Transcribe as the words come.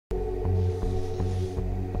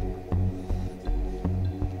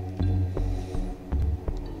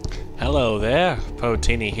Hello there,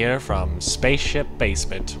 Potini here from Spaceship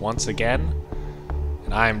Basement once again,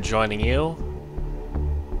 and I'm joining you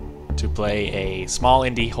to play a small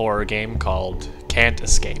indie horror game called Can't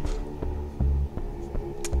Escape.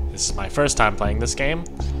 This is my first time playing this game.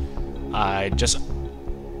 I just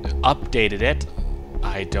updated it.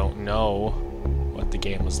 I don't know what the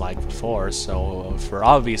game was like before, so for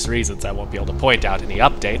obvious reasons I won't be able to point out any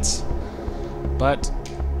updates, but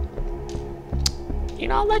you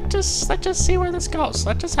know, let's just see where this goes.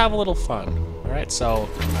 Let's just have a little fun. Alright, so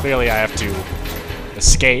clearly I have to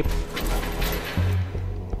escape,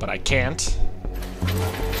 but I can't.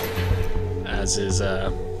 As is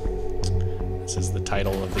this is the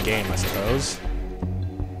title of the game, I suppose.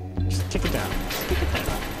 Just kick it down. Just kick it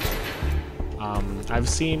down. I've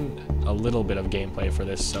seen a little bit of gameplay for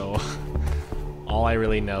this, so all I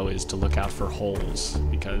really know is to look out for holes,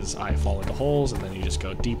 because I fall into holes and then you just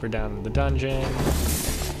go deeper down in the dungeon.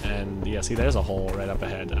 And yeah, see, there's a hole right up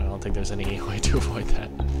ahead. I don't think there's any way to avoid that.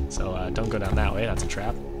 So don't go down that way, that's a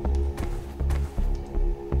trap.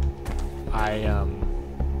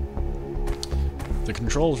 The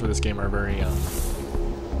controls for this game are very, I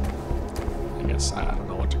guess, I don't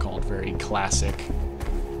know what to call it, very classic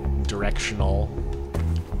directional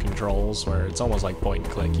controls, where it's almost like point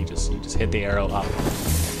and click. You just hit the arrow up,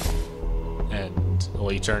 and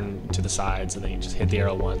well, you turn to the sides, and then you just hit the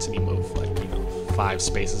arrow once, and you move, like, you know, 5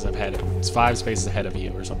 spaces ahead. It's 5 spaces ahead of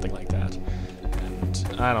you, or something like that. And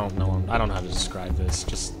I don't know how to describe this.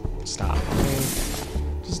 Just stop. Okay?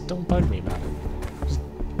 Just don't bug me about it.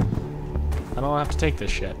 I don't have to take this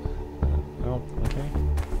shit. I don't. Okay.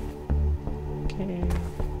 Okay.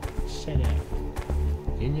 Shut up.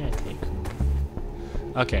 You're not that cool.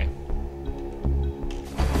 Okay.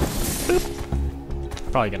 Boop.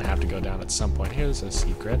 Probably gonna have to go down at some point. Here's a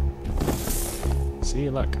secret. See,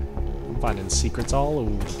 look. I'm finding secrets all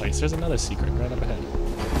over the place. There's another secret right up ahead.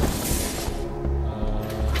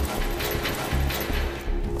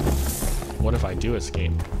 What if I do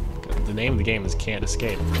escape? The name of the game is Can't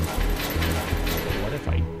Escape. But what if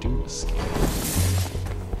I do escape?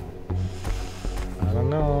 I don't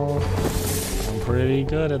know. I'm pretty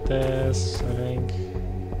good at this, I think.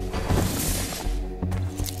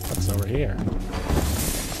 What's over here?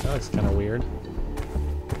 That looks kind of weird.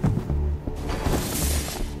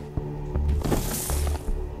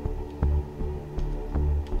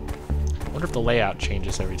 I wonder if the layout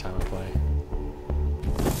changes every time I play.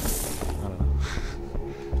 I don't know.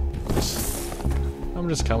 I'm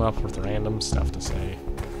just coming up with random stuff to say.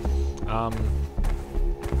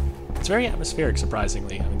 It's very atmospheric,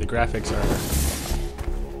 surprisingly. I mean, the graphics are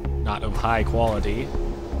not of high quality.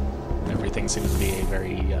 Everything seems to be a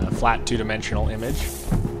very flat, two-dimensional image,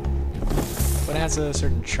 but it has a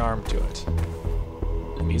certain charm to it.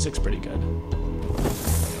 The music's pretty good.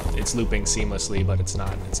 It's looping seamlessly, but it's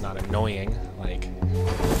not annoying like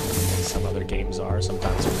some other games are.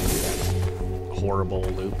 Sometimes when they do that horrible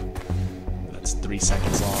loop that's 3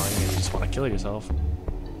 seconds long and you just want to kill yourself.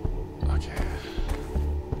 Okay.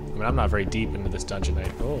 I mean, I'm not very deep into this dungeon.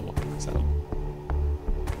 Oh, is that? Am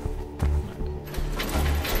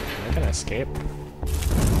I gonna escape?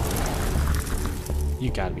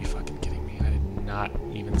 You gotta be fucking kidding me. I did not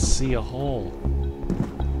even see a hole.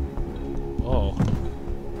 Oh.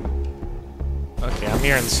 Okay, I'm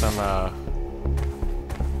hearing some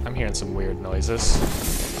weird noises.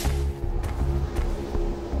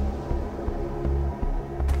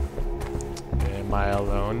 Am I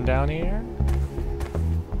alone down here?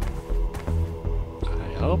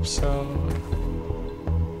 I hope so.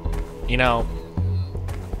 You know,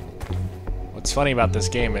 what's funny about this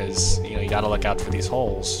game is, you know, you gotta look out for these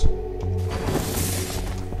holes.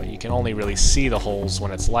 But you can only really see the holes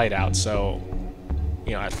when it's light out, so,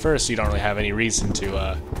 you know, at first you don't really have any reason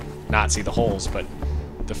to not see the holes, but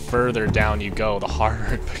the further down you go, the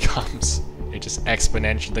harder it becomes. It just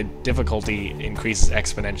the difficulty increases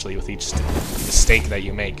exponentially with each mistake that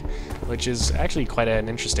you make, which is actually quite an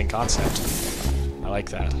interesting concept. I like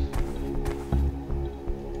that.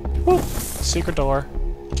 Woo! Secret door.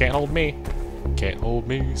 Can't hold me. Can't hold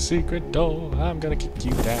me, secret door. I'm gonna kick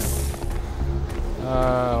you down.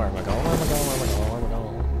 Where am I going? Where am I going? Where am I going? Where am I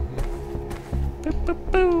going? Boo, boo,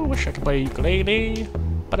 boo. Wish I could play ukulele,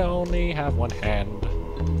 but I only have one hand.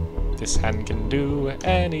 This hand can do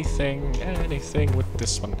anything with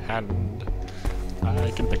this one hand. I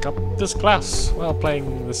can pick up this glass while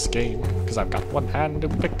playing this game, because I've got one hand to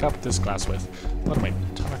pick up this glass with. What am I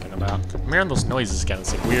talking about? I'm hearing those noises again.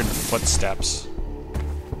 It's like weird footsteps.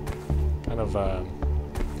 Kind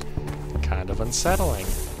of unsettling.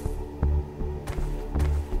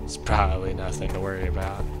 It's probably nothing to worry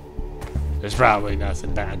about. There's probably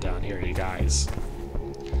nothing bad down here, you guys.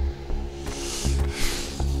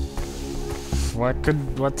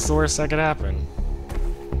 What's the worst that could happen?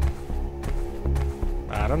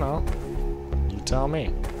 I don't know. You tell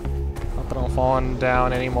me. Hope I don't fall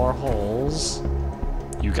down any more holes.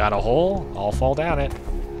 You got a hole? I'll fall down it.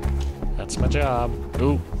 That's my job.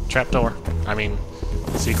 Ooh, trapdoor. I mean,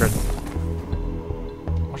 secret.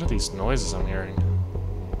 What are these noises I'm hearing?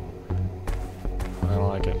 I don't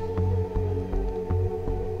like it.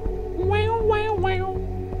 Wow, wow, wow.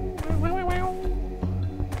 Wow, wow, wow.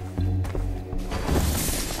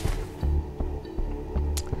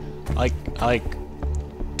 I like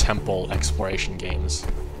temple exploration games.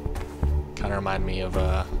 Kind of remind me of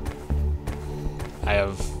I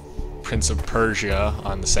have Prince of Persia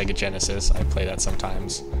on the Sega Genesis. I play that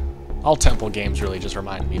sometimes. All temple games really just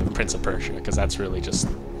remind me of Prince of Persia, because that's really just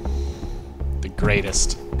the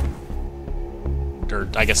greatest, or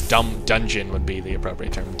I guess dungeon would be the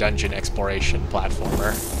appropriate term, dungeon exploration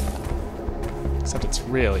platformer. Except it's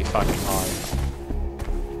really fucking hard.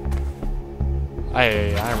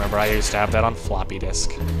 I remember I used to have that on floppy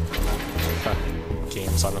disk.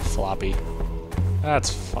 Games on a floppy. That's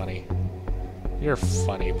funny. You're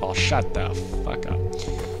funny, Paul. Shut the fuck up.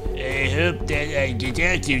 I hope that I get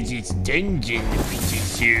out of this dungeon pretty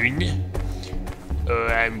soon. Or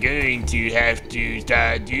I'm going to have to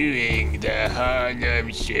start doing the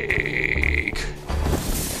Harlem Shake.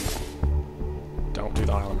 Don't do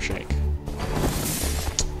the Harlem Shake.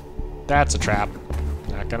 That's a trap.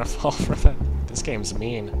 Not gonna fall for that. This game's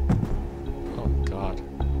mean. Oh god.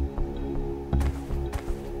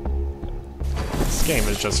 This game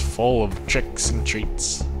is just full of tricks and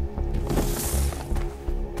treats.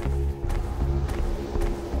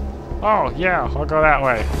 Oh, yeah, I'll go that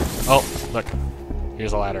way. Oh, look.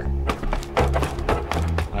 Here's a ladder.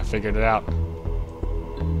 I figured it out.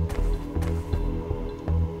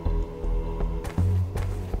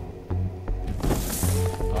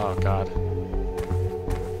 Oh, God.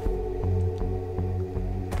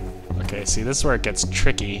 Okay, see, this is where it gets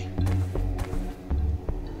tricky.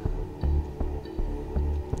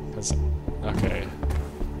 Okay.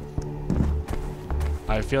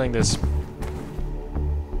 I have a feeling this...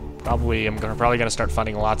 I'm probably gonna start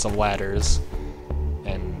finding lots of ladders,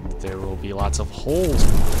 and there will be lots of holes.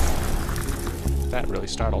 That really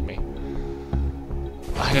startled me.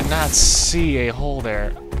 I did not see a hole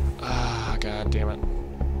there. Ah, god damn it.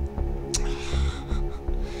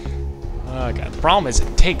 Oh god. The problem is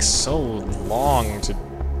it takes so long to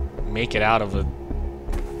make it out of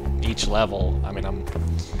each level. I mean, I'm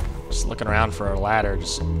just looking around for a ladder,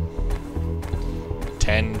 just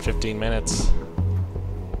 10, 15 minutes.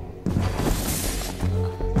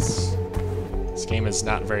 This game is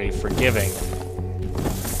not very forgiving.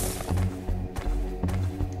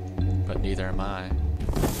 But neither am I.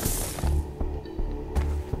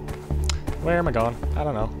 Where am I going? I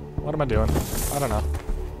don't know. What am I doing? I don't know.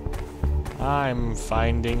 I'm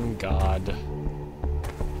finding God.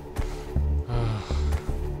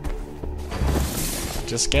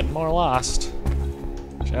 Just get more lost.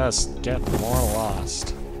 Just get more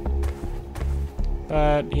lost.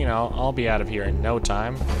 But, you know, I'll be out of here in no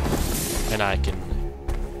time. And I can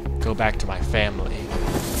go back to my family.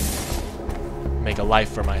 Make a life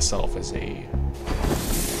for myself as a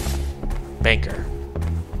banker.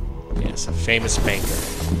 Yes, a famous banker.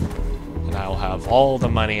 And I will have all the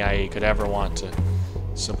money I could ever want to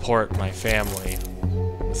support my family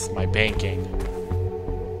with my banking.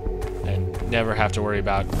 And never have to worry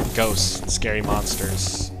about ghosts and scary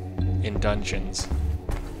monsters in dungeons.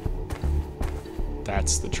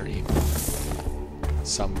 That's the dream.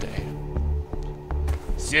 Someday.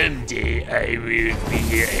 Someday I will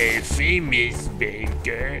be a famous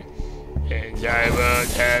banker, and I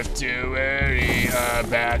won't have to worry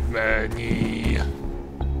about money.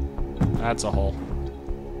 That's a hole.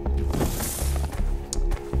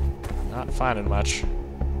 Not finding much.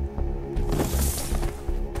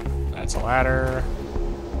 That's a ladder.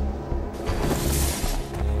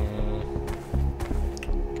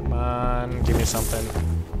 Come on, give me something.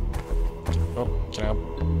 Oh, can I...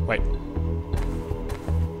 Wait.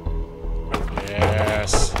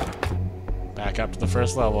 Yes. Back up to the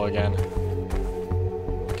first level again.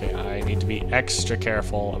 Okay, I need to be extra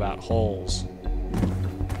careful about holes.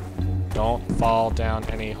 Don't fall down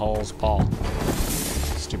any holes, Paul.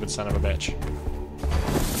 Stupid son of a bitch.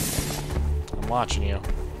 I'm watching you.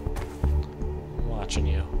 I'm watching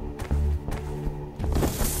you.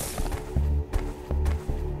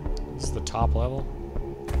 This is the top level?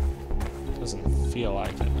 Doesn't feel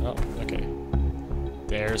like it. Oh, okay.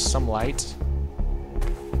 There's some light.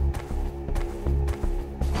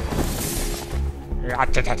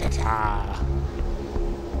 Ra-ta-ta-ta-ta.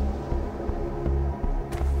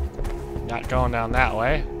 Not going down that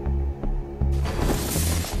way.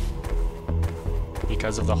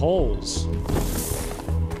 Because of the holes.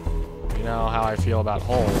 You know how I feel about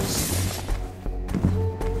holes.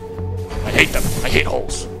 I hate them. I hate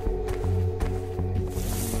holes.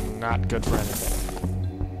 Not good for anything.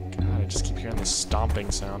 God, I just keep hearing this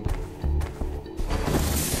stomping sound.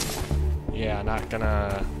 Yeah, not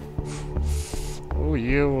gonna... Oh,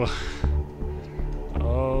 you.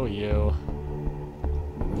 Oh, you.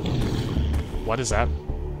 What is that?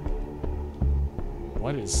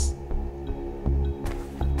 What is...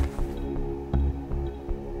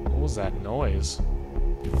 What was that noise?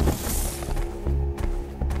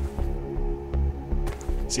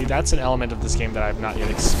 See, that's an element of this game that I've not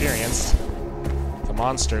yet experienced. The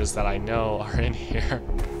monsters that I know are in here.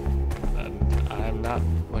 And I'm not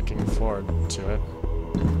looking forward to it.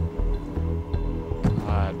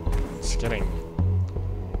 God, it's getting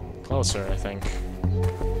closer, I think.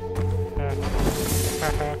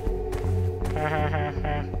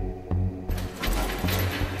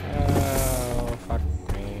 Oh, fuck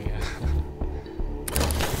me.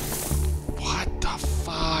 What the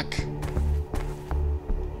fuck?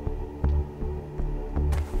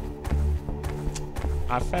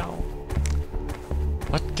 I fell.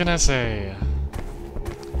 What can I say?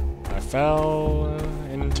 I fell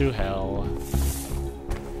into hell.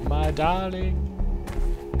 My darling,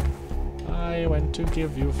 I went to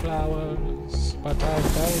give you flowers, but I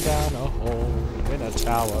fell down a hole in a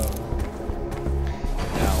tower.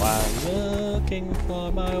 Now I'm looking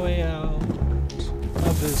for my way out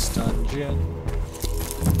of this dungeon,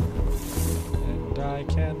 and I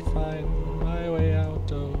can't find my way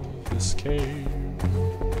out of this cave.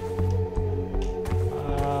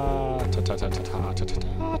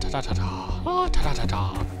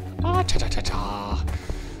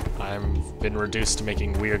 I've been reduced to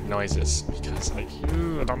making weird noises because I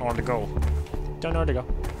don't know where to go. Don't know where to go.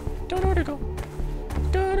 Don't know where to go.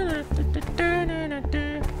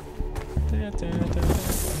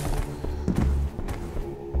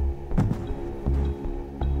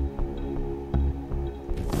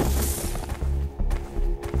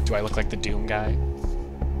 Do I look like the Doom guy?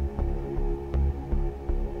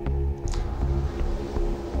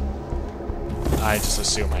 I just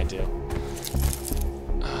assume I do.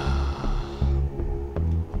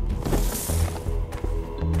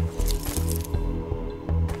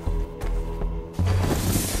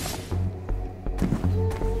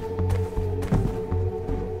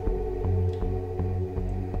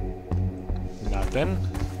 Nothing.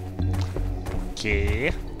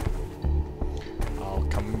 Okay. I'll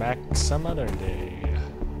come back some other day.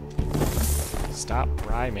 Stop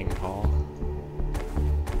rhyming, Paul.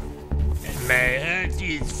 My heart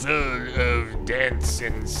is full of dance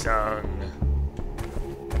and song.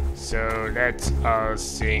 So let's all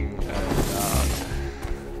sing along.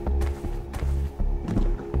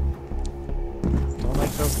 Don't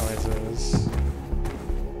like those noises.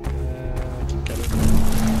 Keep getting.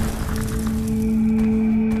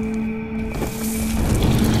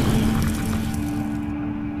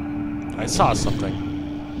 I saw something.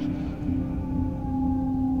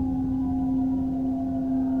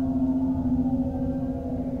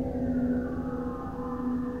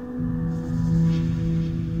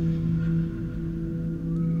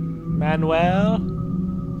 Manuel?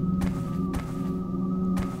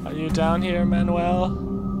 Are you down here, Manuel?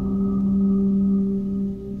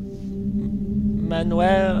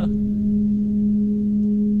 Manuel?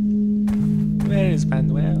 Where is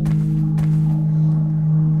Manuel?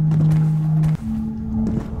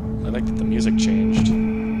 I like that the music changed.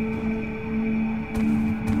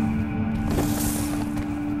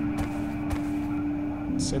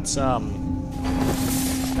 It's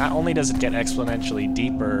not only does it get exponentially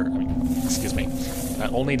deeper, excuse me,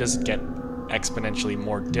 not only does it get exponentially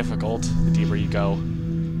more difficult the deeper you go,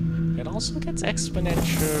 it also gets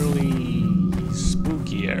exponentially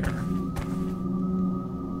spookier.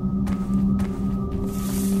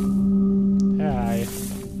 Hi.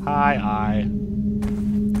 Hi,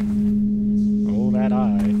 oh, that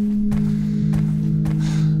eye.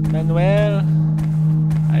 Manuel,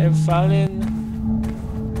 I've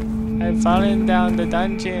fallen down the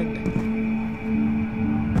dungeon.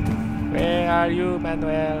 Where are you,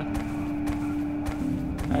 Manuel?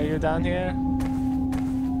 Are you down here?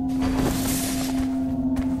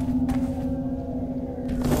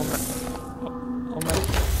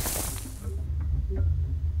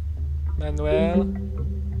 Manuel?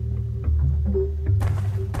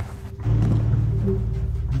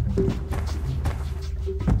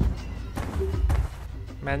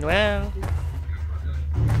 Manuel?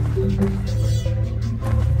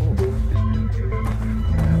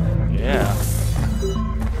 Yeah.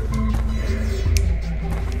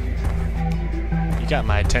 You got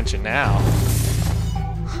my attention now.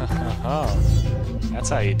 Oh, that's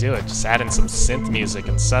how you do it. Just add in some synth music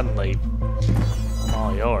and suddenly I'm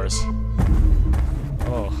all yours.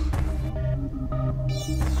 Oh.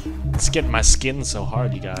 It's getting my skin so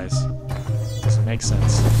hard, you guys. Doesn't make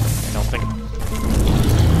sense. I don't think...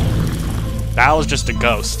 That was just a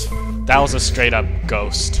ghost. That was a straight up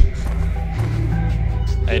ghost.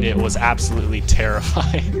 And it was absolutely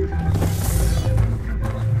terrifying.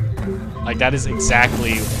 Like, that is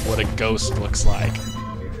exactly what a ghost looks like.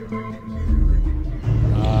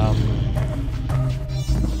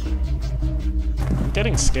 I'm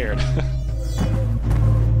getting scared.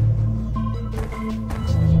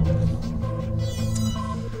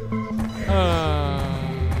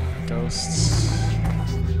 Ghosts.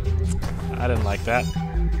 I didn't like that.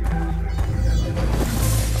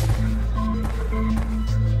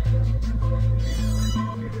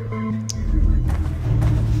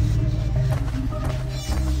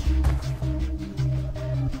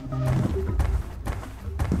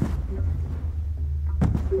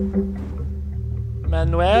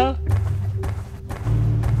 Manuel?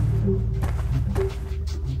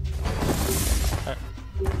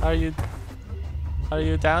 Are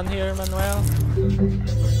you down here, Manuel?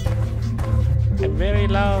 I'm very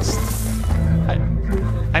lost.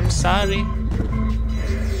 I'm sorry.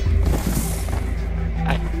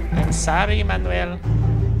 I'm sorry, Manuel.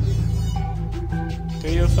 Do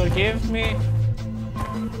you forgive me?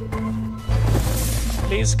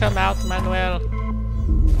 Please come out, Manuel.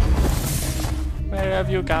 Where have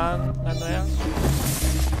you gone, Manuel?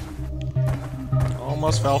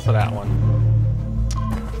 Almost fell for that one.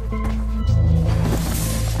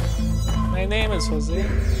 My name is Jose. No.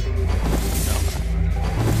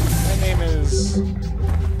 My name is...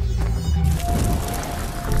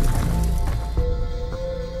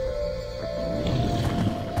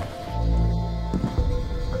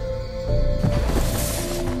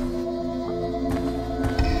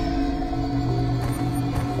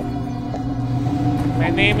 My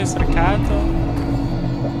name is Ricardo.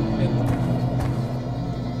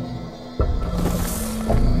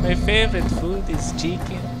 And my favorite food is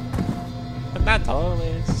chicken. But not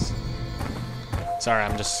always. Sorry,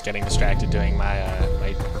 I'm just getting distracted doing my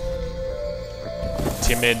my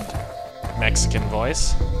timid Mexican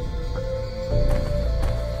voice.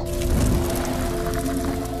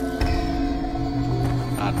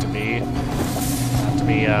 Not to be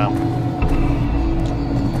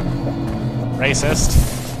racist.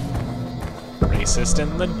 Racist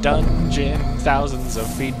in the dungeon, thousands of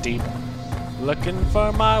feet deep, looking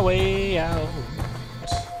for my way out.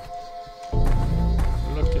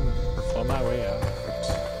 Looking for my way out.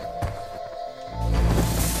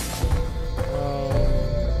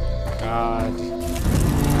 Oh, God.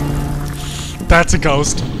 That's a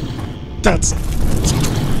ghost. That's a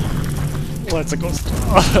ghost.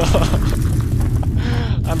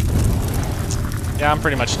 I'm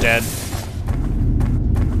pretty much dead.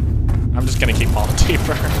 I'm just gonna keep falling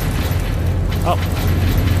deeper. Oh.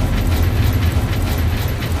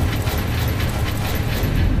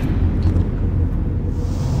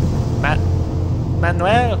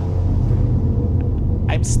 Manuel!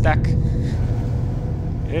 I'm stuck.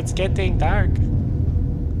 It's getting dark.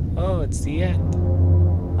 Oh, it's the end.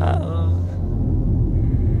 Uh-oh.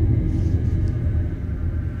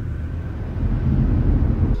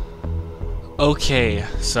 Okay,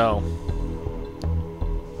 so...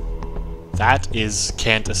 that is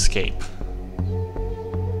Can't Escape.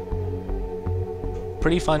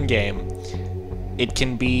 Pretty fun game. It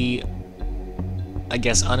can be, I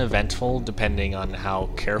guess, uneventful depending on how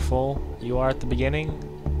careful you are at the beginning.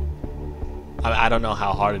 I don't know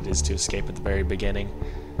how hard it is to escape at the very beginning,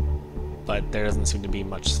 but there doesn't seem to be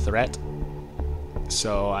much threat.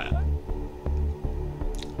 So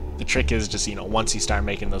the trick is just, once you start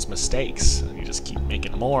making those mistakes, and you just keep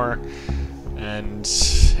making more, and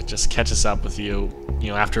it just catches up with you.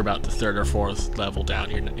 After about the third or fourth level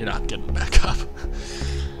down, you're not getting back up,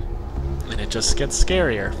 and it just gets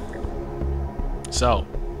scarier. So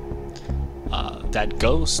that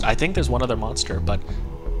ghost, I think there's one other monster, but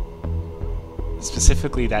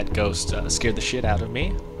specifically that ghost scared the shit out of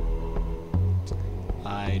me.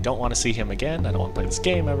 I don't want to see him again. I don't want to play this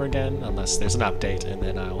game ever again unless there's an update, and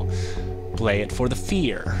then I'll play it for the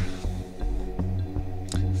fear.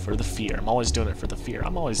 For the fear. I'm always doing it for the fear.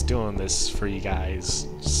 I'm always doing this for you guys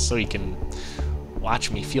so you can watch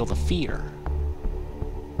me feel the fear.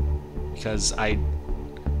 Because I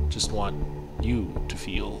just want you to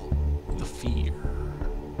feel the fear.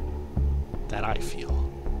 that I feel.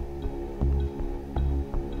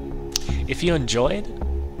 If you enjoyed,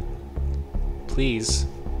 please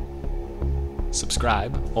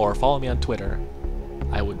subscribe or follow me on Twitter.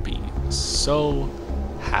 I would be so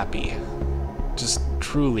happy. Just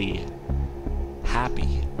truly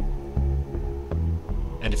happy.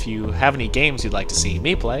 And if you have any games you'd like to see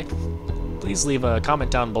me play, please leave a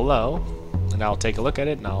comment down below, and I'll take a look at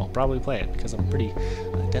it and I'll probably play it, because I'm pretty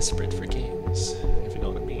desperate for games, if you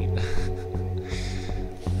know what I mean.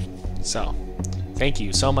 So, thank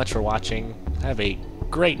you so much for watching. Have a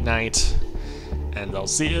great night, and I'll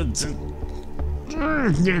see you.